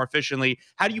score more efficiently.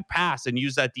 How do you pass and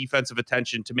use that defensive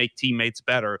attention to make teammates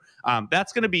better?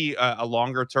 That's going to be a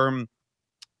longer term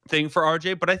thing for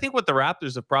RJ. But I think what the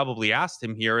Raptors have probably asked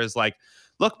him here is like,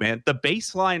 look, man, the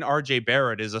baseline RJ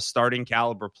Barrett is a starting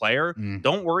caliber player.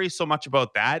 Don't worry so much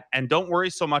about that. And don't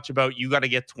worry so much about you got to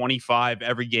get 25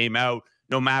 every game out,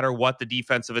 no matter what the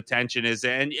defensive attention is.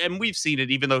 And we've seen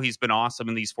it, even though he's been awesome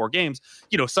in these 4 games,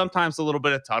 sometimes a little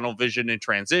bit of tunnel vision in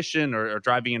transition or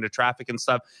driving into traffic and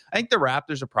stuff. I think the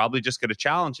Raptors are probably just going to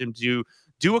challenge him to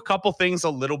do a couple things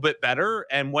a little bit better.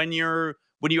 And when you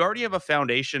already have a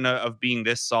foundation of being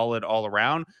this solid all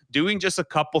around, doing just a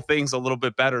couple things a little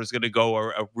bit better is going to go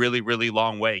a really, really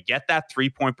long way. Get that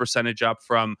 3-point percentage up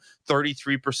from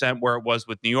 33% where it was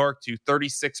with New York to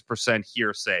 36%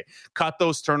 here, say. Cut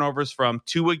those turnovers from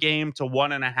 2 a game to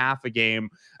 1.5 a game.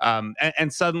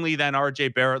 And suddenly then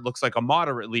RJ Barrett looks like a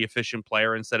moderately efficient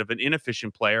player instead of an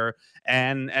inefficient player.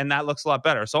 And that looks a lot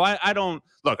better. So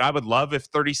I would love if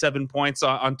 37 points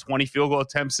on 20 field goal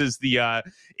attempts is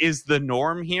the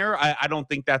norm here. I don't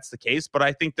think that's the case, but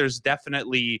I think there's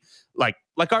definitely like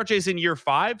RJ's in year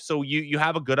 5, so you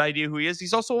have a good idea who he is.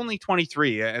 He's also only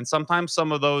 23, and sometimes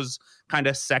some of those kind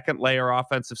of second layer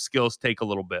offensive skills take a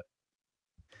little bit.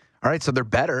 All right, so they're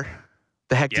better.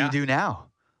 The heck do you do now?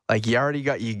 Like you already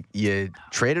got you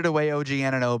traded away OG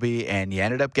Anunoby, and you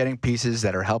ended up getting pieces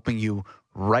that are helping you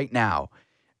right now.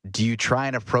 Do you try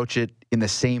and approach it in the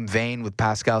same vein with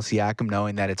Pascal Siakam,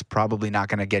 knowing that it's probably not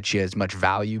going to get you as much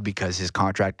value because his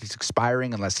contract is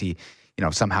expiring unless he,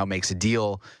 somehow makes a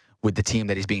deal with the team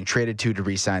that he's being traded to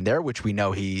re-sign there, which we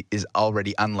know he is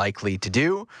already unlikely to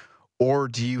do? Or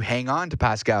do you hang on to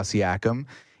Pascal Siakam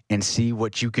and see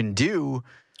what you can do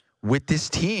with this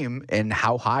team and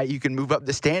how high you can move up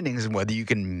the standings and whether you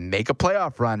can make a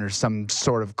playoff run or some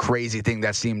sort of crazy thing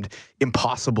that seemed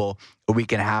impossible a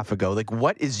week and a half ago? Like,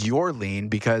 what is your lean?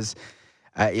 Because,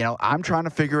 I'm trying to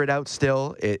figure it out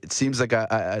still. It seems like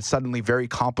a suddenly very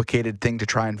complicated thing to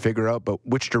try and figure out, but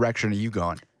which direction are you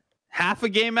going? Half a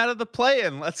game out of the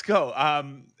play-in. Let's go.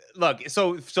 Look,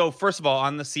 so first of all,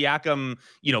 on the Siakam,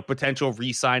 potential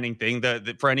re-signing thing,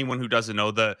 for anyone who doesn't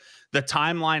know, the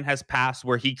timeline has passed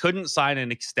where he couldn't sign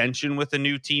an extension with a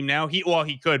new team now. He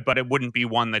could, but it wouldn't be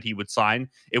one that he would sign.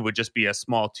 It would just be a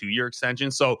small 2-year extension.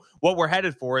 So what we're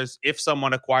headed for is if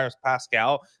someone acquires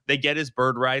Pascal, they get his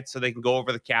bird rights so they can go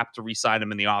over the cap to re-sign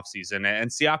him in the offseason.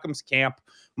 And Siakam's camp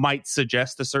might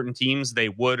suggest to certain teams they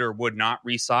would or would not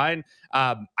re-sign.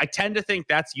 I tend to think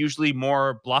that's usually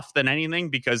more bluff than anything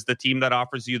because the team that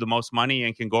offers you the most money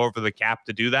and can go over the cap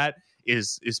to do that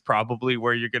is probably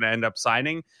where you're going to end up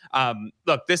signing.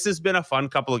 Look, this has been a fun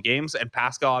couple of games, and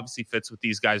Pascal obviously fits with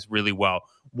these guys really well.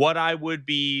 What I would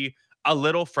be a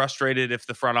little frustrated if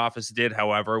the front office did,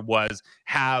 however, was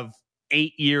have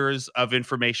 8 years of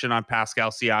information on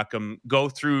Pascal Siakam, go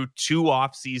through 2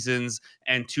 off seasons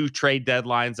and 2 trade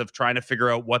deadlines of trying to figure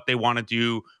out what they want to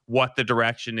do, what the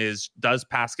direction is. Does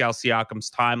Pascal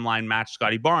Siakam's timeline match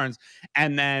Scotty Barnes?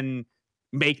 And then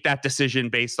make that decision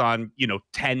based on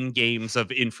 10 games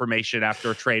of information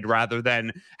after a trade rather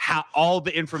than all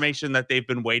the information that they've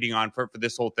been waiting on for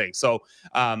this whole thing. So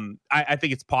I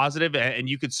think it's positive, and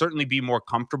you could certainly be more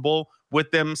comfortable with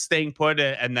them staying put.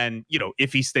 And then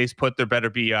if he stays put, there better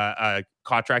be a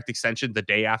contract extension the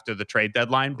day after the trade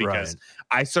deadline, because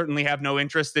I certainly have no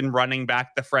interest in running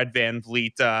back the Fred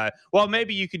VanVleet. Well,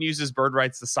 maybe you can use his bird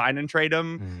rights to sign and trade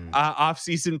him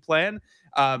off-season plan.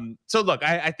 So look,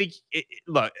 I think,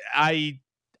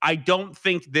 I don't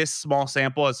think this small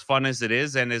sample, as fun as it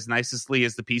is and as nicely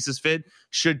as the pieces fit,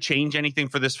 should change anything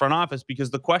for this front office,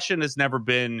 because the question has never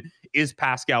been, is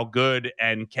Pascal good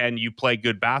and can you play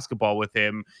good basketball with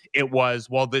him? It was,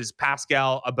 well, does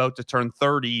Pascal about to turn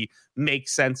 30 make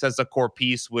sense as a core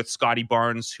piece with Scotty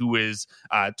Barnes, who is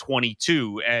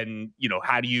 22? And,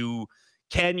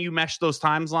 can you mesh those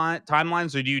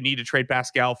timelines, or do you need to trade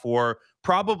Pascal for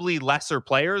probably lesser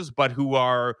players, but who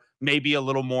are maybe a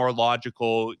little more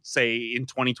logical, say in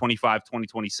 2025,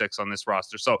 2026 on this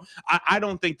roster? So I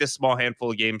don't think this small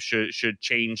handful of games should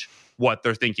change what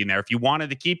they're thinking there. If you wanted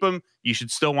to keep him, you should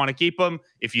still want to keep him.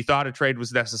 If you thought a trade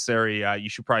was necessary, you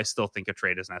should probably still think a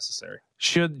trade is necessary.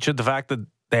 Should the fact that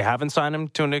they haven't signed him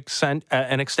to an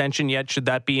extension yet, should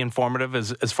that be informative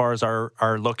as far as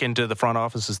our look into the front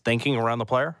office's thinking around the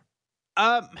player?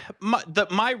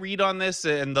 My read on this,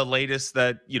 and the latest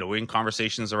that in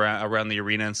conversations around the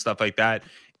arena and stuff like that,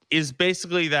 is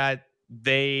basically that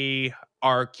they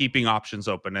are keeping options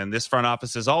open, and this front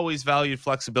office has always valued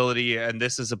flexibility, and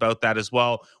this is about that as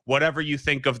well. Whatever you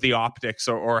think of the optics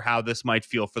or how this might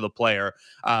feel for the player,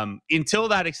 until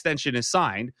that extension is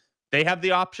signed, they have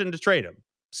the option to trade him.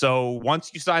 So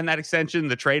once you sign that extension,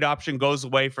 the trade option goes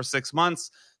away for 6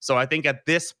 months. So I think at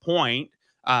this point,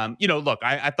 look,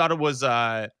 I thought it was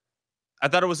a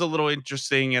little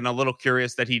interesting and a little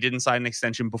curious that he didn't sign an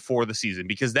extension before the season,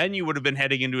 because then you would have been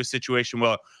heading into a situation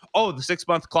where, the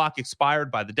 6-month clock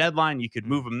expired by the deadline. You could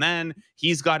move him then.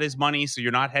 He's got his money, so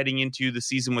you're not heading into the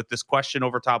season with this question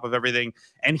over top of everything.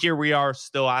 And here we are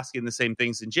still asking the same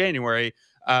things in January.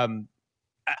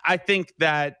 I think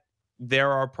that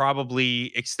there are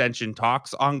probably extension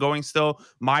talks ongoing still.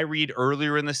 My read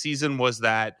earlier in the season was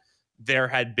that there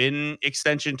had been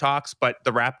extension talks, but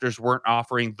the Raptors weren't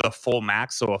offering the full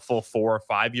max, so a full 4 or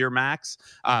 5 year max.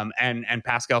 And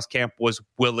Pascal's camp was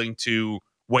willing to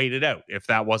wait it out if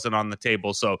that wasn't on the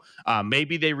table. So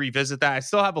maybe they revisit that. I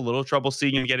still have a little trouble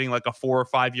seeing him getting like a 4 or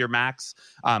 5 year max,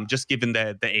 just given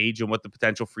the age and what the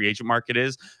potential free agent market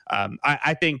is.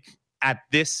 I think at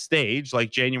this stage, like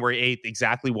January 8th,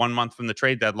 exactly 1 month from the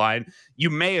trade deadline,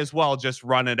 you may as well just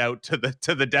run it out to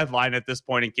the deadline at this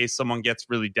point in case someone gets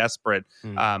really desperate.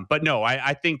 But no,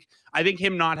 I think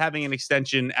him not having an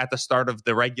extension at the start of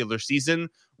the regular season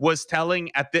was telling.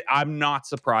 I'm not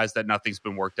surprised that nothing's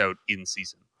been worked out in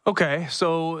season. Okay,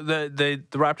 so the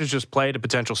Raptors just played a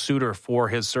potential suitor for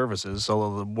his services.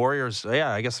 So the Warriors,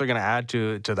 I guess they're going to add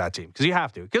to that team, because you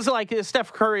have to. Because like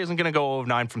Steph Curry isn't going to go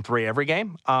 9 from 3 every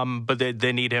game, but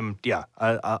they need him,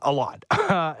 a lot.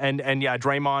 and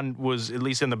Draymond was at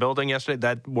least in the building yesterday.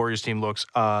 That Warriors team looks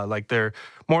like they're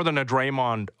more than a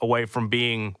Draymond away from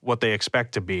being what they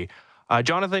expect to be.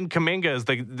 Jonathan Kuminga is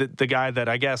the guy that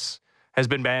I guess has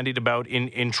been bandied about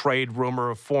in trade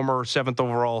rumor, of former 7th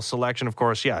overall selection. Of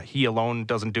course, he alone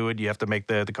doesn't do it. You have to make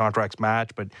the contracts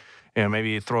match, but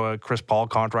maybe throw a Chris Paul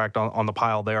contract on the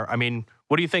pile there. I mean,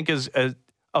 what do you think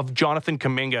of Jonathan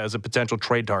Kuminga as a potential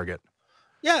trade target?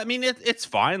 Yeah, I mean, it's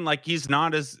fine. Like, he's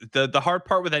not as the hard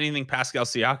part with anything Pascal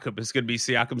Siakam is going to be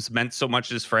Siakam's meant so much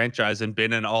to his franchise and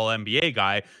been an all-NBA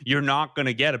guy. You're not going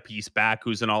to get a piece back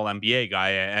who's an all-NBA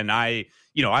guy. And I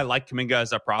like Kuminga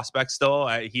as a prospect still.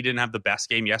 He didn't have the best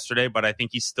game yesterday, but I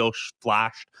think he still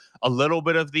flashed a little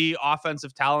bit of the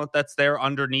offensive talent that's there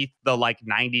underneath the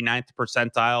 99th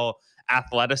percentile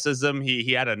athleticism.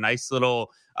 He had a nice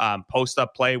little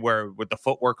post-up play where with the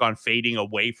footwork on fading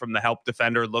away from the help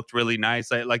defender looked really nice.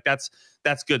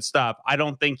 That's good stuff. I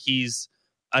don't think he's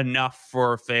enough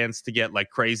for fans to get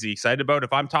crazy excited about.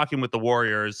 If I'm talking with the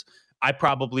Warriors, I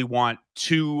probably want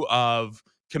 2 of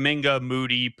Kuminga,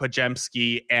 Moody,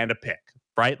 Podziemski, and a pick,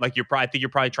 right? I think you're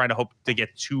probably trying to hope to get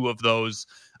 2 of those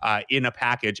in a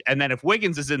package. And then if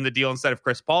Wiggins is in the deal instead of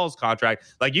Chris Paul's contract,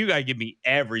 you got to give me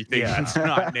everything that's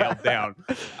not nailed down.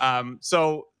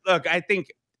 So look, I think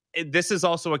this is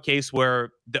also a case where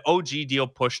the OG deal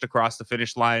pushed across the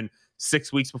finish line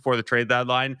 6 weeks before the trade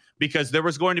deadline, because there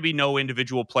was going to be no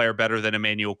individual player better than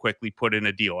Emmanuel Quickley put in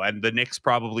a deal. And the Knicks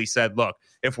probably said, look,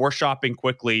 if we're shopping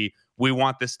Quickley, we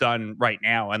want this done right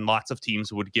now. And lots of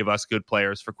teams would give us good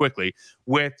players for Quickley.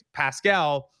 With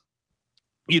Pascal,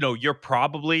 you're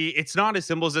probably, it's not as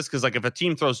simple as this, because like if a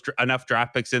team throws enough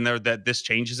draft picks in there that this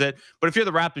changes it. But if you're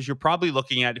the Raptors, you're probably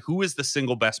looking at who is the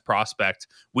single best prospect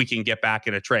we can get back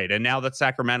in a trade. And now that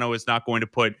Sacramento is not going to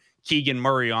put Keegan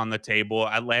Murray on the table,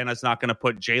 Atlanta's not going to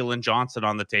put Jalen Johnson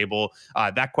on the table,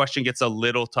 that question gets a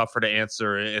little tougher to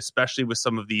answer, especially with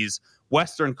some of these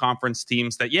Western Conference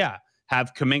teams that,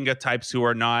 have Kuminga types who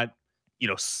are not,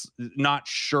 not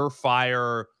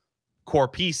surefire core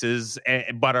pieces,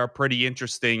 but are pretty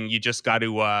interesting. You just got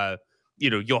to,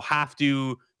 you'll have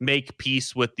to make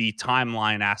peace with the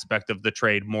timeline aspect of the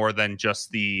trade more than just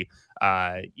the,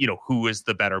 who is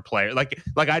the better player. Like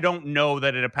I don't know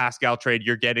that in a Pascal trade,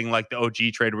 you're getting like the OG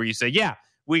trade where you say,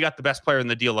 we got the best player in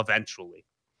the deal eventually.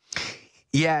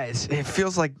 Yeah, it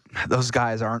feels like those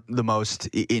guys aren't the most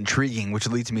intriguing, which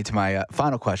leads me to my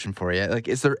final question for you. Like,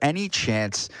 is there any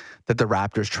chance that the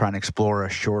Raptors try and explore a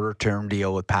shorter-term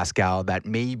deal with Pascal that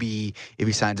maybe if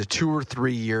he signs a 2 or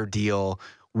 3 year deal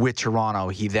with Toronto,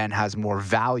 he then has more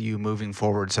value moving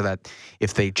forward, so that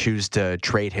if they choose to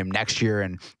trade him next year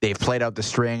and they've played out the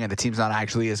string and the team's not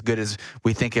actually as good as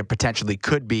we think it potentially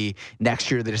could be, next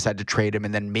year they decide to trade him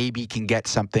and then maybe can get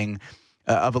something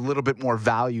of a little bit more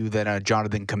value than a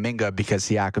Jonathan Kuminga because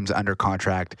Siakam's under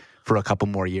contract for a couple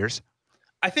more years?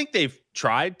 I think they've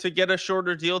tried to get a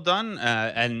shorter deal done,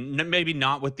 and maybe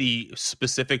not with the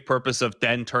specific purpose of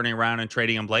then turning around and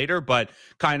trading him later, but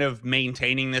kind of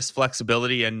maintaining this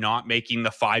flexibility and not making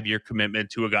the 5-year commitment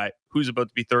to a guy who's about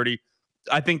to be 30.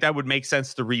 I think that would make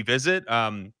sense to revisit.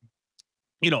 Optics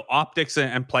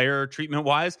and player treatment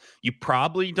wise, you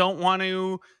probably don't want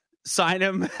to sign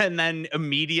him and then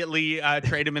immediately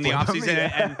trade him in the offseason.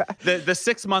 And the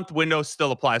 6-month window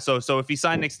still applies. So if he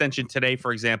signed an extension today,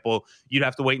 for example, you'd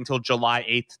have to wait until July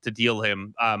 8th to deal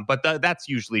him. But that's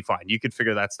usually fine. You could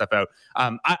figure that stuff out.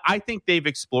 I think they've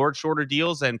explored shorter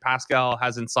deals, and Pascal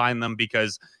hasn't signed them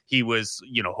because he was,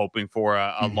 hoping for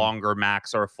a longer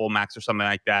max or a full max or something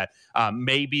like that.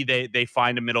 Maybe they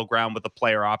find a middle ground with a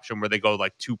player option where they go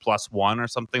like 2+1 or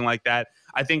something like that.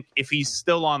 I think if he's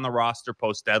still on the roster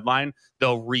post deadline,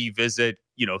 they'll revisit,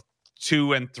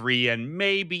 2 and 3 and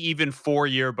maybe even 4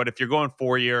 year. But if you're going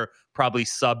 4 year, probably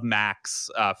sub max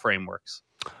frameworks.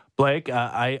 Blake,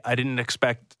 I didn't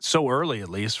expect so early, at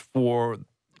least, for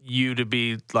you to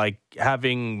be like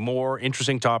having more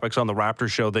interesting topics on the Raptors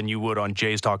show than you would on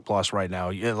Jay's Talk Plus right now.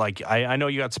 Like I know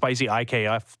you got spicy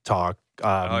IKF talk,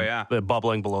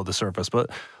 bubbling below the surface,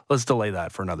 but let's delay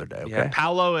that for another day. Okay. Yeah,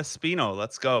 Paolo Espino,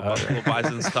 let's go. Buffalo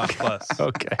Bison's Talk Plus.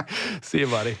 Okay, see you,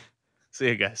 buddy. See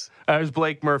you guys. There's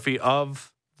Blake Murphy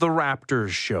of the Raptors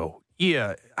show.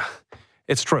 Yeah,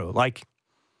 it's true. Like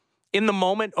in the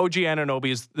moment, OG Anunoby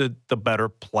is the better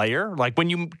player. Like when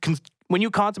you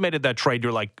consummated that trade,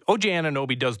 you're like, OG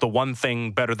Anunoby does the one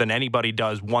thing better than anybody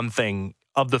does one thing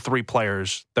of the 3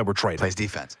 players that were traded. Plays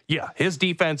defense. Yeah, his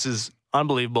defense is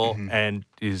unbelievable and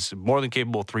is more than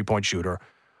capable of 3-point shooter.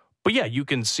 But yeah, you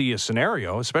can see a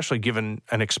scenario, especially given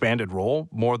an expanded role,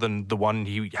 more than the one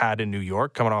he had in New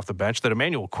York coming off the bench, that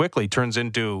Emmanuel quickly turns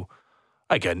into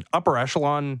like an upper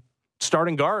echelon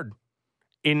starting guard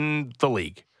in the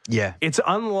league. Yeah. It's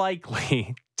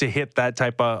unlikely to hit that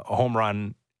type of home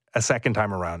run a second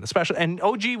time around, especially. And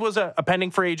OG was a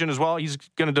pending free agent as well. He's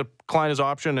going to decline his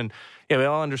option. And we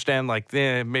all understand like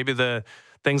maybe the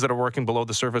things that are working below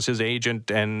the surface, his agent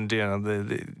and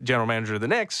the general manager of the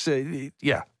Knicks,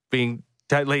 being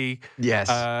tightly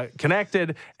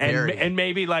connected and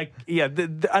maybe like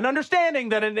an understanding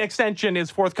that an extension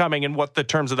is forthcoming and what the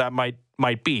terms of that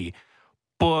might be.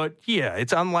 But yeah,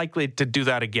 it's unlikely to do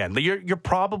that again. You're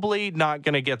probably not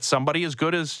going to get somebody as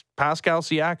good as Pascal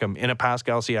Siakam in a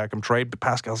Pascal Siakam trade, but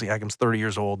Pascal Siakam's 30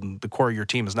 years old and the core of your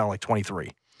team is now like 23.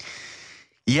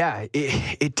 Yeah,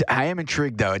 I am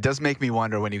intrigued, though. It does make me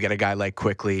wonder when you get a guy like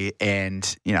Quickly and,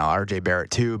 RJ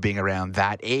Barrett, too, being around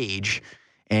that age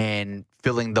and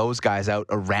filling those guys out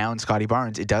around Scotty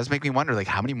Barnes. It does make me wonder, like,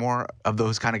 how many more of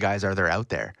those kind of guys are there out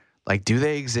there? Like, do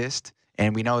they exist?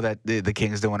 And we know that the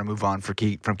Kings don't want to move on from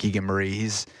Keegan Murray.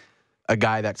 He's a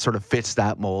guy that sort of fits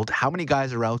that mold. How many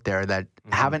guys are out there that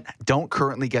don't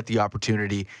currently get the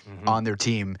opportunity on their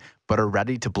team but are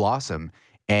ready to blossom?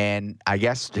 And I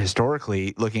guess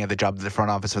historically, looking at the job that the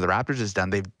front office of the Raptors has done,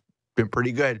 they've been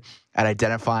pretty good at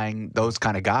identifying those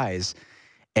kind of guys.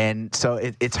 And so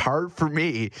it's hard for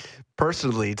me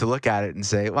personally to look at it and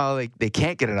say, well, they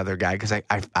can't get another guy because I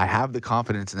have the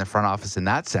confidence in the front office in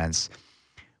that sense.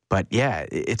 But yeah,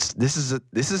 this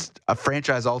is a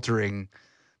franchise altering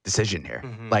decision here.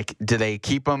 Like, do they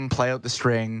keep him, play out the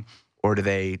string, or do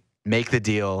they make the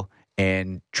deal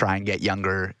and try and get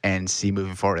younger and see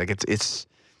moving forward? Like it's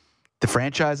the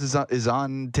franchise is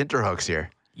on tenterhooks here.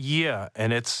 Yeah,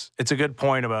 and it's a good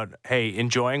point about, hey,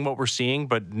 enjoying what we're seeing,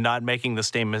 but not making the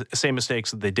same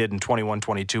mistakes that they did in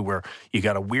 21-22, where you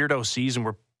got a weirdo season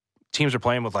where teams are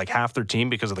playing with like half their team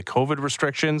because of the COVID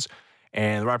restrictions,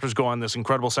 and the Raptors go on this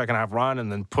incredible second half run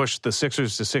and then push the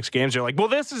Sixers to 6 games. You're like, well,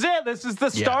 this is it. This is the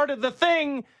start of the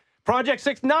thing. Project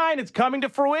 6-9, it's coming to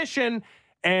fruition.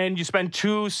 And you spend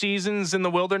 2 seasons in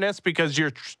the wilderness because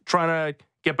you're trying to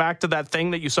get back to that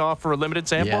thing that you saw for a limited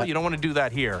sample. Yeah. You don't want to do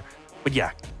that here. But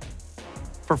yeah,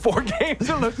 for 4 games,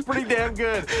 it looks pretty damn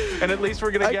good. And at least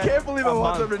we're going to get I can't believe I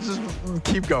want them month. to just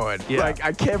keep going. Yeah. Like,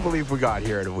 I can't believe we got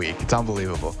here in a week. It's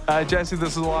unbelievable. Jesse,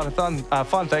 this is a lot of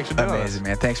fun. Thanks for doing Amazing,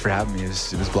 man. Thanks for having me. It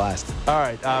was a blast. this. All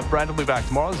right, Brad will be back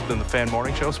tomorrow. This has been the Fan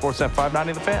Morning Show, Sportsnet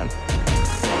 590 The Fan.